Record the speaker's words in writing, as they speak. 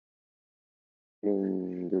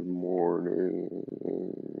Good morning.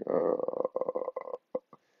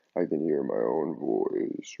 I can hear my own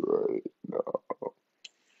voice right now.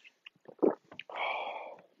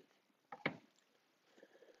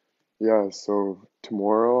 Yeah, so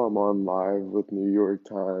tomorrow I'm on live with New York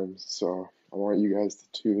Times, so I want you guys to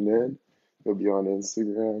tune in. It'll be on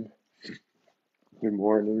Instagram. Good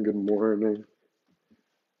morning, good morning.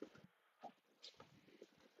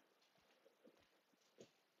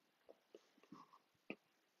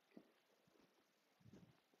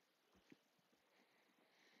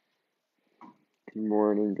 Good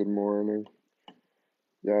morning, good morning.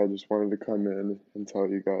 Yeah, I just wanted to come in and tell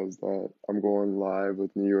you guys that I'm going live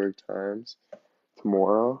with New York Times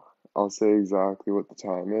tomorrow. I'll say exactly what the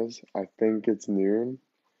time is. I think it's noon,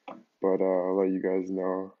 but I'll let you guys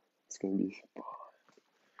know. It's gonna be fun.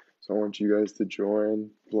 So I want you guys to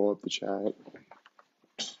join, blow up the chat.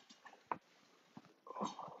 It's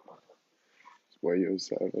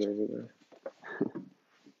Whiteyy18 over there.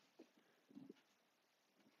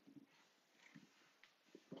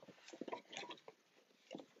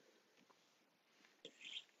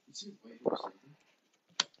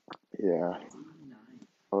 Yeah.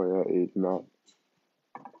 Oh yeah, 89.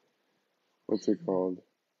 What's it called?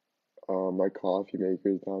 My coffee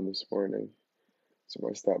maker's down this morning. So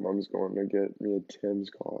my stepmom's going to get me a Tim's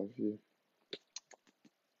coffee.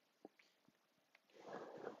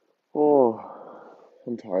 Oh,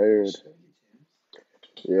 I'm tired.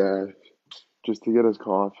 Yeah, just to get us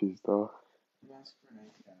coffees though.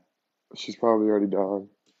 She's probably already done.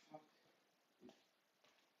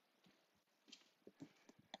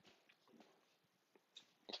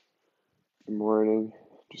 Good morning.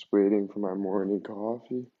 Just waiting for my morning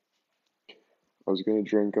coffee. I was gonna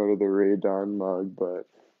drink out of the Ray Don mug, but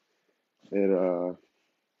it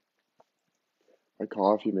my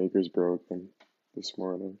coffee maker's broken this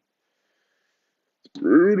morning. It's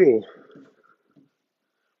brutal.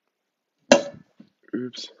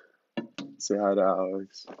 Oops. Say hi to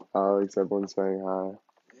Alex. Alex, everyone's saying hi.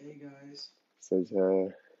 Hey guys. Says hey.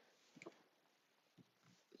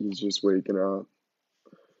 He's just waking up.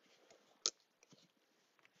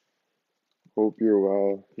 Hope you're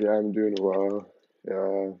well. Yeah, I'm doing well.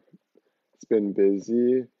 Yeah, it's been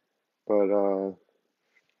busy, but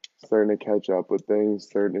starting to catch up with things,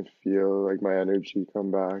 starting to feel like my energy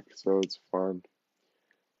come back, so it's fun.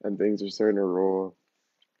 And things are starting to roll.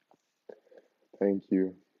 Thank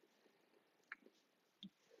you.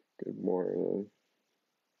 Good morning.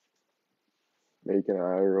 Make an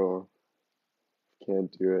eye roll.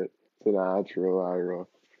 Can't do it. It's a natural eye roll.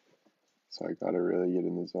 So I gotta really get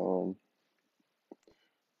in the zone.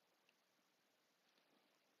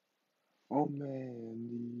 Oh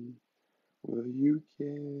man, well you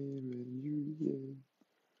came and you came.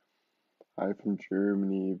 Hi from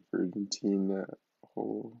Germany, Argentina.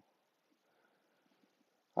 Oh,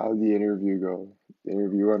 how'd the interview go? The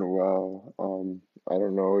interview went well. I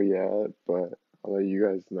don't know yet, but I'll let you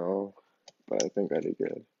guys know. But I think I did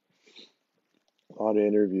good. A lot of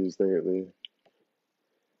interviews lately.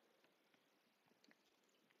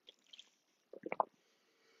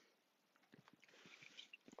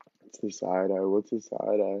 It's the side eye. What's the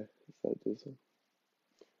side eye? Is that this one?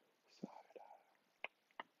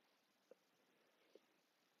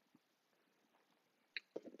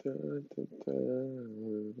 Dun, dun,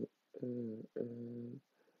 dun.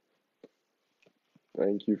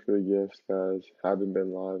 Thank you for the gifts, guys. Haven't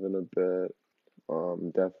been live in a bit.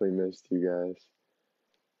 Definitely missed you guys.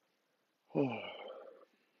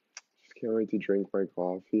 Just can't wait to drink my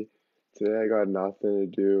coffee. Today I got nothing to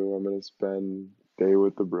do. I'm gonna spend day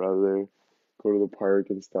with the brother, go to the park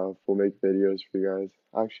and stuff. We'll make videos for you guys.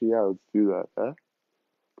 Actually, yeah, let's do that, eh?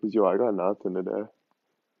 Cause yo, I got nothing today.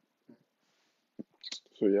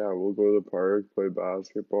 So yeah, we'll go to the park, play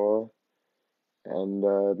basketball, and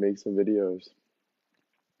make some videos.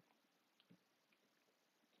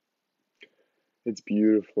 It's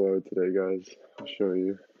beautiful out today, guys. I'll show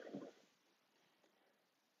you.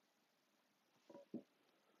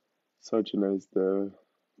 Such a nice day.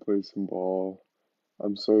 Play some ball.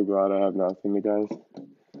 I'm so glad I have nothing to guys.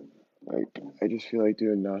 Like, I just feel like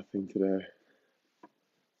doing nothing today.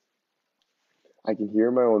 I can hear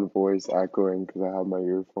my own voice echoing because I have my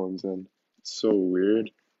earphones in. It's so weird,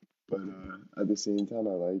 but at the same time,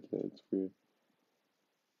 I like it. It's weird.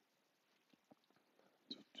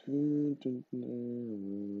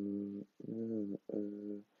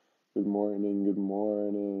 Good morning, good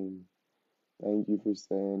morning. Thank you for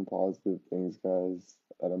saying positive things, guys,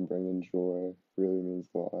 that I'm bringing joy. Really means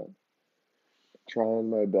a lot. Trying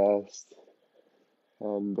my best,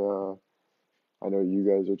 and I know you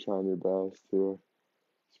guys are trying your best too.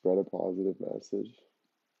 spread a positive message.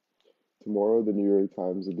 Tomorrow, the New York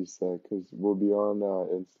Times will be sick because we'll be on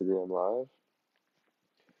Instagram Live.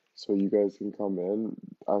 So you guys can come in.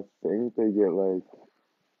 I think they get like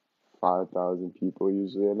 5,000 people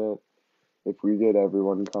usually in it. If we get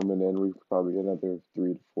everyone coming in, we could probably get another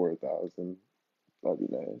 3 to 4,000. That'd be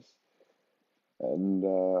nice. And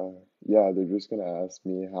yeah, they're just gonna ask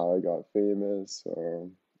me how I got famous, or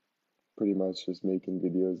pretty much just making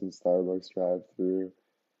videos in Starbucks drive-through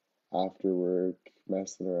after work,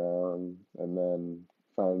 messing around, and then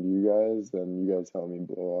found you guys, and you guys helped me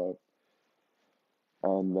blow up.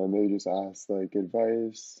 Then they just ask like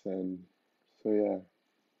advice, and so yeah,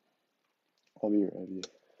 I'll be ready.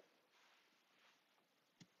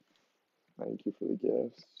 Thank you for the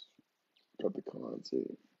gifts. Got the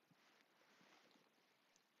concert.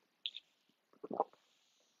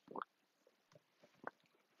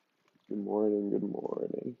 Good morning, good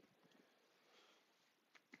morning.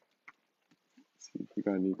 Let's see if we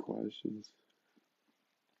got any questions.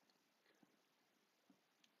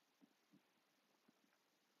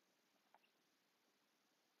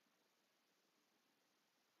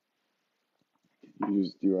 Do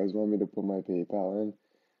you guys want me to put my PayPal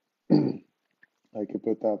in? I could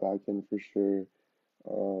put that back in for sure.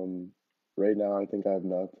 Right now I think I have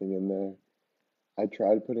nothing in there. I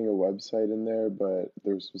tried putting a website in there, but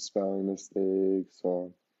there's some spelling mistakes,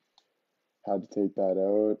 so had to take that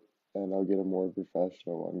out, and I'll get a more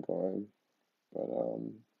professional one going.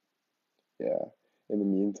 But yeah. In the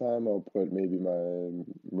meantime, I'll put maybe my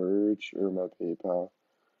merch or my PayPal.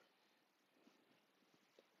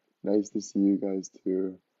 Nice to see you guys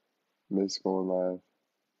too. Miss going live.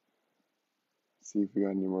 See if we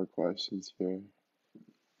got any more questions here.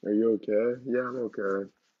 Are you okay? Yeah, I'm okay.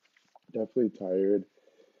 Definitely tired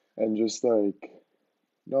and just like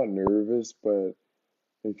not nervous, but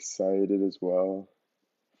excited as well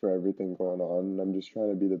for everything going on. I'm just trying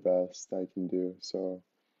to be the best I can do. So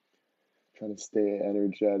trying to stay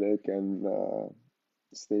energetic and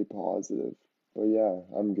stay positive. But yeah,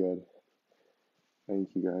 I'm good. Thank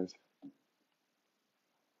you guys.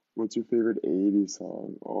 What's your favorite 80s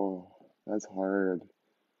song? Oh, that's hard.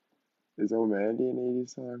 Is Oh Mandy an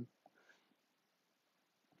 80s song?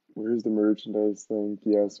 Where's the merchandise link?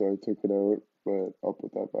 Yeah, so I took it out, but I'll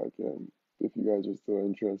put that back in if you guys are still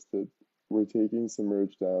interested. We're taking some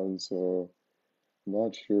merch down, so I'm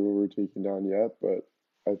not sure what we're taking down yet, but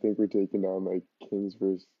I think we're taking down like Kings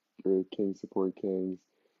versus or Kings support Kings,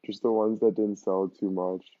 just the ones that didn't sell too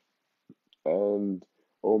much. And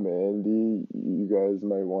oh Mandy, you guys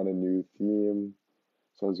might want a new theme,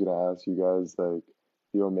 so I was gonna ask you guys like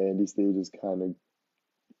the Oh Mandy stage is uh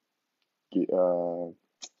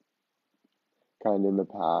kind of in the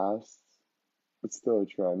past. It's still a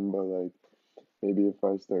trend, but like maybe if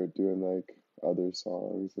I start doing like other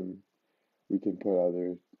songs and we can put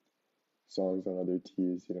other songs on other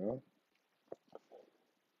tees, you know?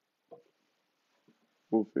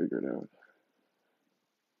 We'll figure it out.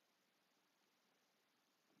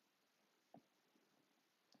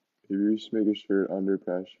 Maybe we should make a shirt under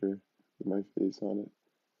pressure with my face on it.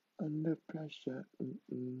 Under pressure.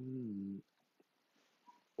 Mm-mm.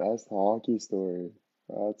 Best hockey story.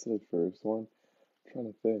 That's the first one. I'm trying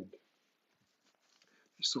to think.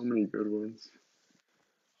 There's so many good ones.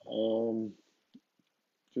 Um,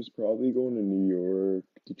 just probably going to New York,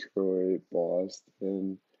 Detroit,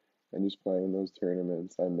 Boston, and just playing those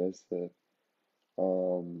tournaments. I miss it.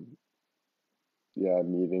 Um, yeah,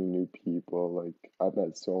 meeting new people. Like I've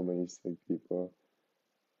met so many sick people.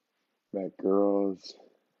 Met girls.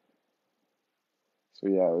 So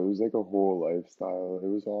yeah, it was like a whole lifestyle. It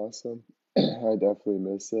was awesome. I definitely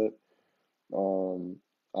miss it. Um,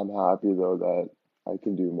 I'm happy though that I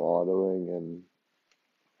can do modeling and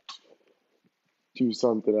do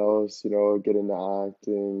something else, get into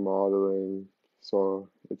acting, modeling. So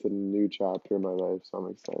it's a new chapter in my life, so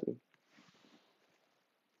I'm excited.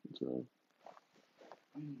 So,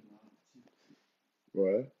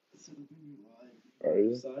 what? Are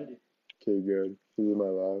you? Okay, good. This is my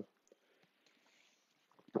life.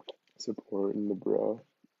 Supporting the bro.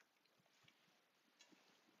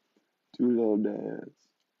 Do a little dance.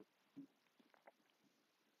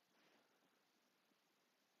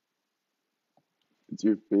 It's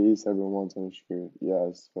your face everyone wants on a shirt.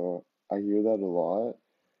 Yeah, so I hear that a lot.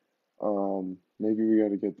 Maybe we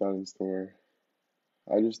gotta get that in store.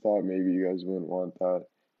 I just thought maybe you guys wouldn't want that.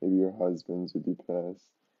 Maybe your husbands would be pissed.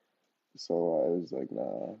 So I was like,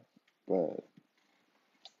 nah. But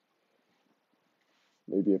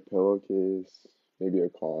maybe a pillowcase, maybe a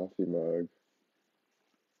coffee mug.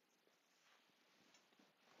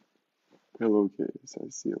 Pillowcase, I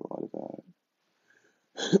see a lot of that.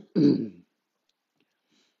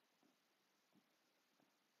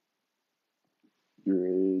 Your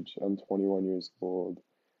age, I'm 21 years old,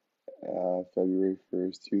 February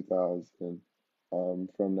 1st, 2000. I'm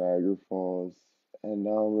from Niagara Falls, and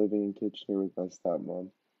now I'm living in Kitchener with my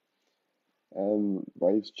stepmom. And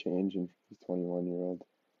life's changing for this 21-year-old.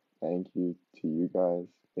 Thank you to you guys,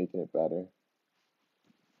 making it better.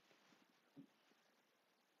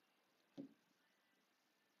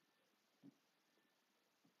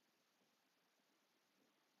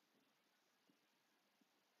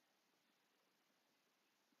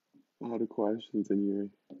 A lot of questions in here.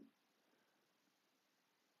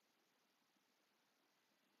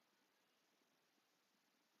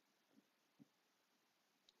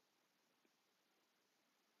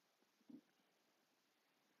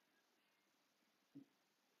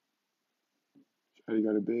 Shawty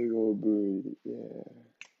got a big old booty, yeah.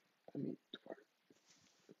 I mean, twerk.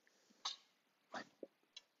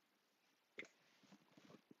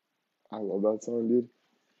 I love that song, dude.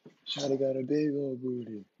 Shawty got a big old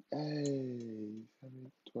booty. Hey, I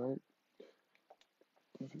mean, twerk.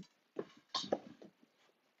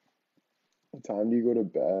 What time do you go to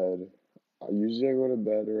bed? Usually I go to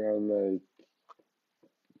bed around like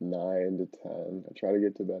 9 to 10. I try to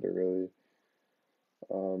get to bed early.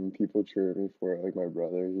 People chirp me for it, like my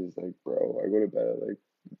brother. He's like, bro, I go to bed at like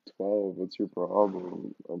 12. What's your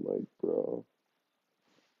problem? I'm like, bro,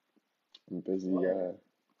 I'm a busy guy.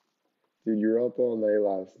 Dude, you were up all night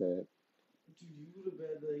last night. Dude, you go to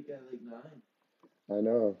bed like at like 9. I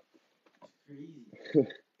know. It's crazy.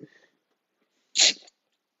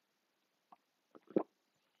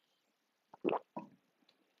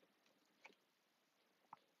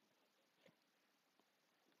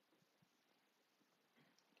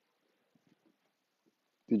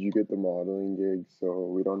 Did you get the modeling gig? So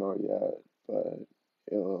we don't know yet, but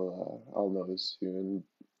I'll know soon.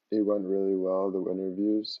 It went really well, the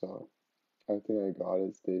interviews, so I think I got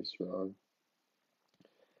it. Stay strong.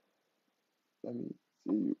 Let me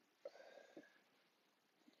see.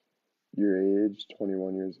 Your age,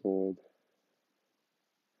 21 years old.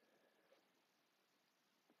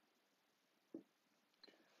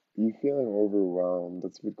 Are you feeling overwhelmed?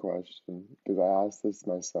 That's a good question. Because I ask this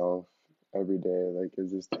myself every day, like,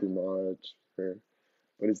 is this too much?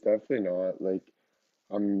 But it's definitely not. Like,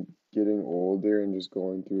 I'm getting older and just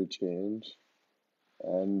going through a change.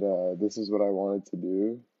 And this is what I wanted to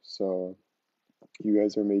do. So you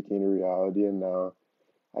guys are making it a reality, and now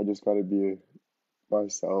I just got to be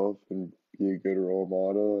myself and be a good role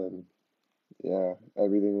model, and yeah,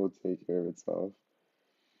 everything will take care of itself.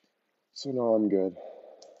 So now I'm good.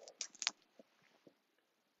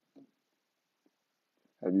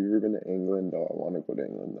 Have you ever been to England? Oh, I want to go to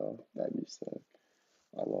England though. That'd be sick.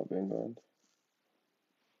 I love England.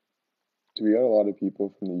 Do we got a lot of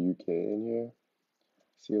people from the UK in here?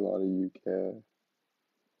 See a lot of UK.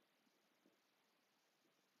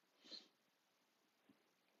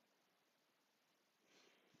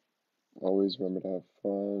 Always remember to have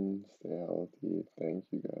fun, stay healthy. Thank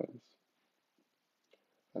you guys.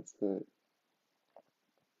 That's it.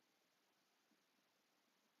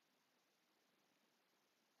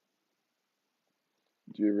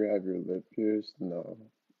 Do you ever have your lip pierced? No.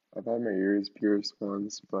 I've had my ears pierced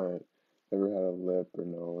once, but never had a lip or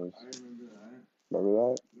nose. I remember that. Remember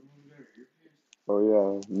that? You remember our ear pierced? Oh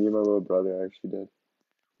yeah, me and my little brother actually did.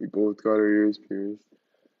 We both got our ears pierced.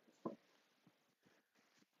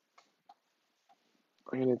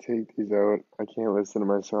 I'm gonna take these out. I can't listen to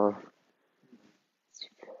myself.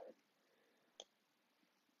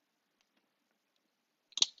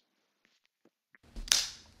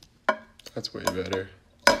 That's way better.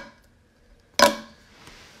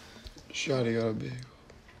 Shotty got a big.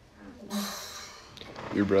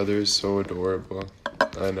 Your brother is so adorable.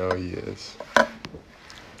 I know he is.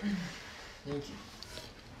 Thank you.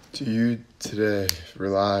 To you today,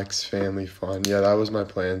 relax, family fun. Yeah, that was my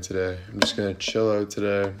plan today. I'm just gonna chill out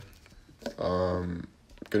today.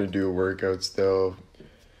 Gonna do a workout still.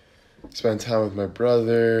 Spend time with my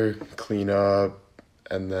brother, clean up,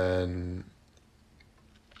 and then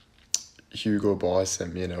Hugo Boss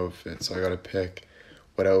sent me an outfit, so I gotta pick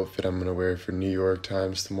what outfit I'm gonna wear for New York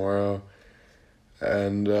Times tomorrow.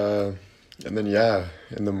 And then yeah,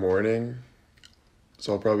 in the morning.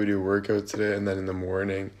 So I'll probably do a workout today, and then in the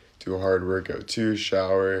morning do a hard workout too,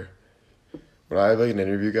 shower. When I have like an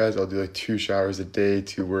interview, guys, I'll do like 2 showers a day,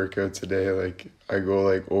 2 workouts a day. Like I go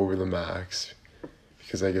like over the max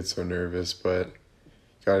because I get so nervous, but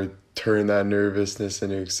gotta turn that nervousness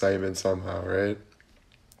into excitement somehow, right?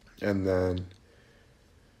 And then,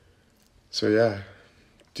 so yeah,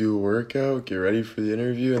 do a workout, get ready for the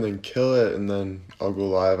interview, and then kill it, and then I'll go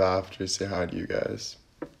live after, say hi to you guys.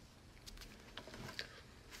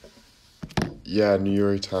 Yeah, New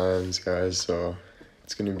York Times, guys, so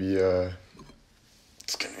it's gonna be good.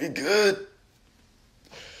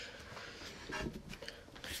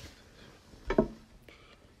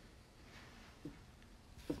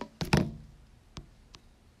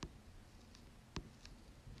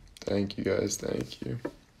 Thank you guys, thank you.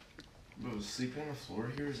 Bro, sleeping on the floor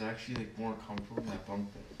here is actually like more comfortable than that bunk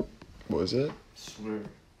bed. What was it? I swear.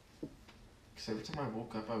 Because every time I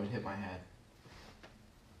woke up, I would hit my head.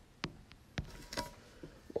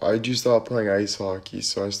 Why'd you stop playing ice hockey?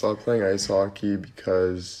 So I stopped playing ice hockey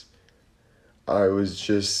because I was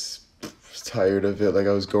just tired of it. Like,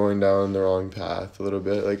 I was going down the wrong path a little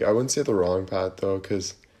bit. Like, I wouldn't say the wrong path, though,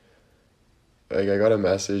 because, like, I got a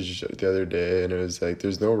message the other day, and it was like,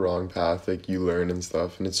 there's no wrong path. Like, you learn and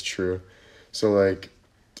stuff, and it's true. So, like,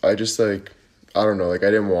 I just, like, I don't know. Like, I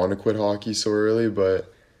didn't want to quit hockey so early,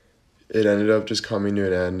 but it ended up just coming to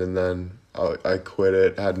an end, and then I quit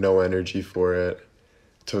it, had no energy for it.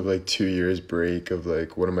 Took like 2 years break of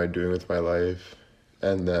like, what am I doing with my life?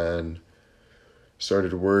 And then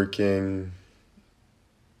started working,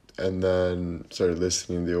 and then started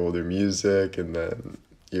listening to the older music, and then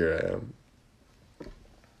here I am.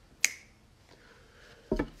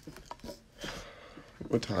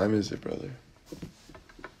 What time is it, brother?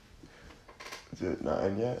 Is it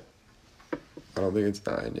 9 yet? I don't think it's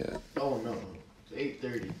 9 yet. Oh no, it's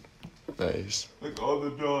 8:30. Nice. Like on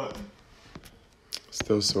the dot.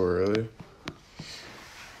 Still so early.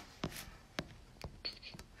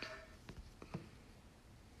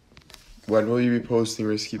 When will you be posting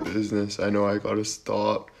Risky Business? I know I gotta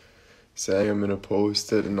stop saying I'm gonna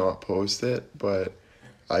post it and not post it, but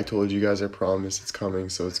I told you guys I promise it's coming,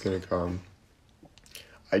 so it's gonna come.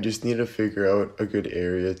 I just need to figure out a good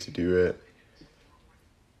area to do it.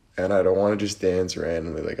 And I don't want to just dance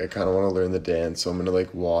randomly. Like, I kind of want to learn the dance, so I'm gonna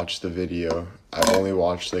like watch the video. I've only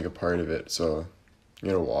watched like a part of it, so I'm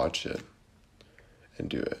gonna watch it and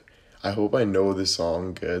do it. I hope I know the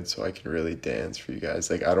song good so I can really dance for you guys.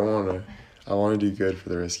 Like, I want to do good for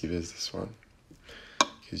the Risky Business one,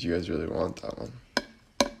 because you guys really want that one.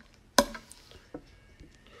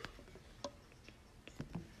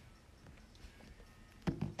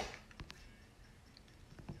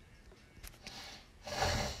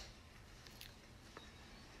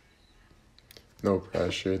 No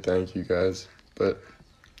pressure, thank you guys, but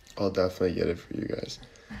I'll definitely get it for you guys.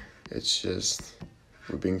 It's just,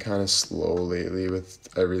 we've been kind of slow lately with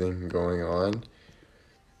everything going on.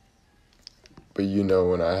 But you know,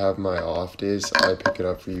 when I have my off days, I pick it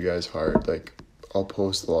up for you guys hard. Like, I'll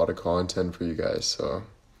post a lot of content for you guys, so.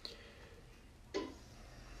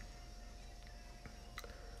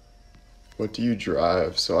 What do you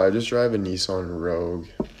drive? So I just drive a Nissan Rogue,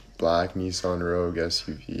 black Nissan Rogue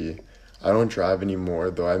SUV. I don't drive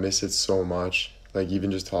anymore, though. I miss it so much. Like,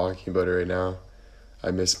 even just talking about it right now,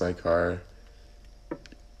 I miss my car.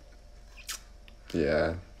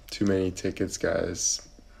 Yeah, too many tickets, guys.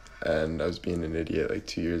 And I was being an idiot like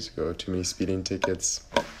 2 years ago. Too many speeding tickets.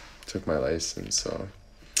 Took my license, so.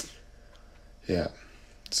 Yeah.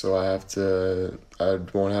 So I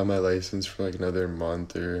won't have my license for like another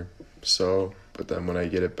month or so. But then when I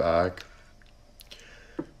get it back,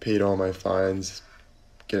 paid all my fines,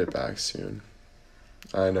 get it back soon.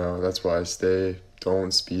 I know, that's why I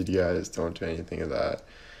don't speed, guys, don't do anything of that.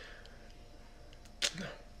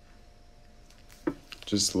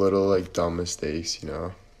 Just little like dumb mistakes, you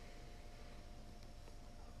know.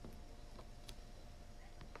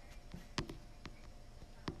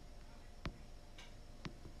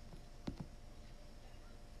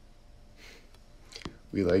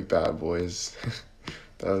 We like bad boys.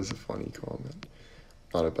 That was a funny comment.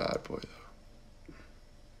 Not a bad boy though.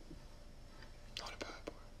 Not a bad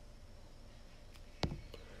boy.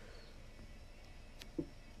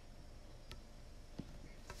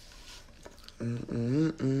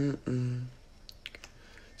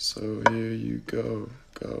 So here you go,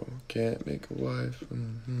 can't make a wife.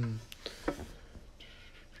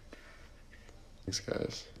 Thanks,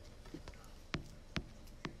 guys.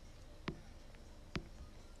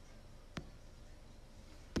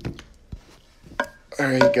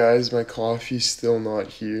 Alright, guys, my coffee's still not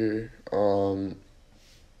here.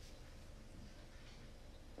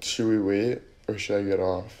 Should we wait or should I get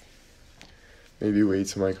off? Maybe wait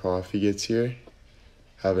till my coffee gets here.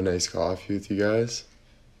 Have a nice coffee with you guys.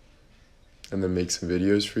 And then make some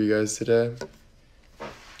videos for you guys today. I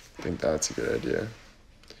think that's a good idea.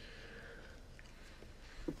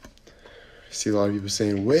 I see a lot of people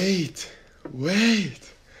saying, wait.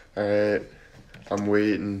 Alright. I'm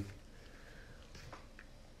waiting.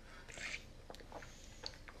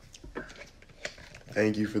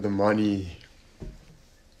 Thank you for the money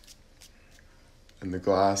and the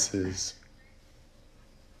glasses.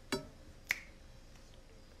 I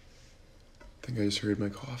think I just heard my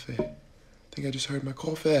coffee.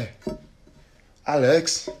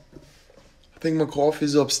 Alex, I think my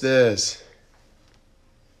coffee's upstairs.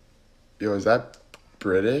 Yo, is that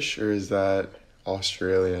British or is that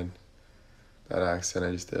Australian? That accent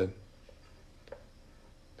I just did.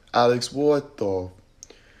 Alex, what the?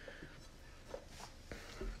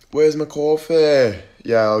 Where's my coffee?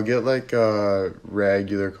 Yeah, I'll get like a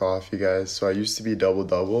regular coffee, guys. So I used to be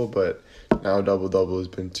double, but now double has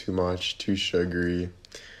been too much, too sugary.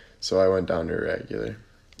 So I went down to a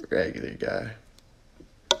regular guy.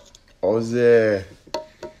 Aussie.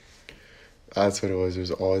 That's what it was. It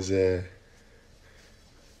was Aussie.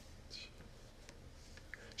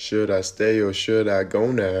 Should I stay or should I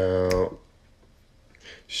go now?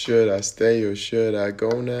 Should I stay or should I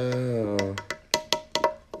go now?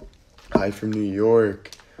 Hi from New York.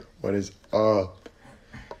 What is up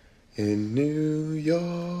in New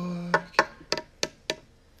York?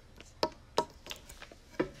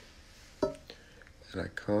 And I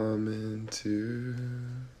come into...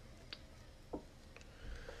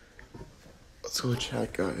 Let's go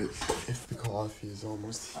check out if the coffee is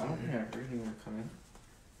almost I here. don't think I heard anyone come in.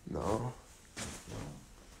 No.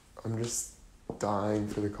 I'm just dying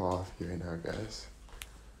for the coffee right now, guys.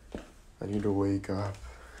 I need to wake up.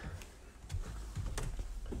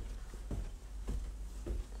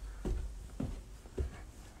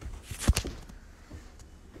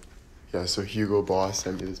 Yeah, so Hugo Boss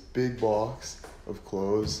sent me this big box of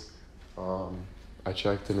clothes. I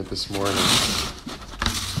checked in it this morning,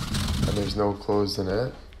 and there's no clothes in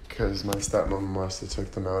it, because my stepmom must have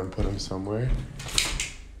took them out and put them somewhere.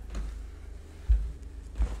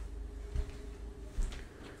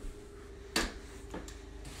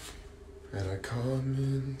 And I come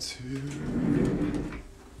into...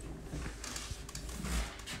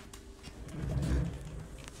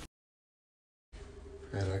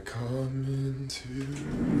 And I come into...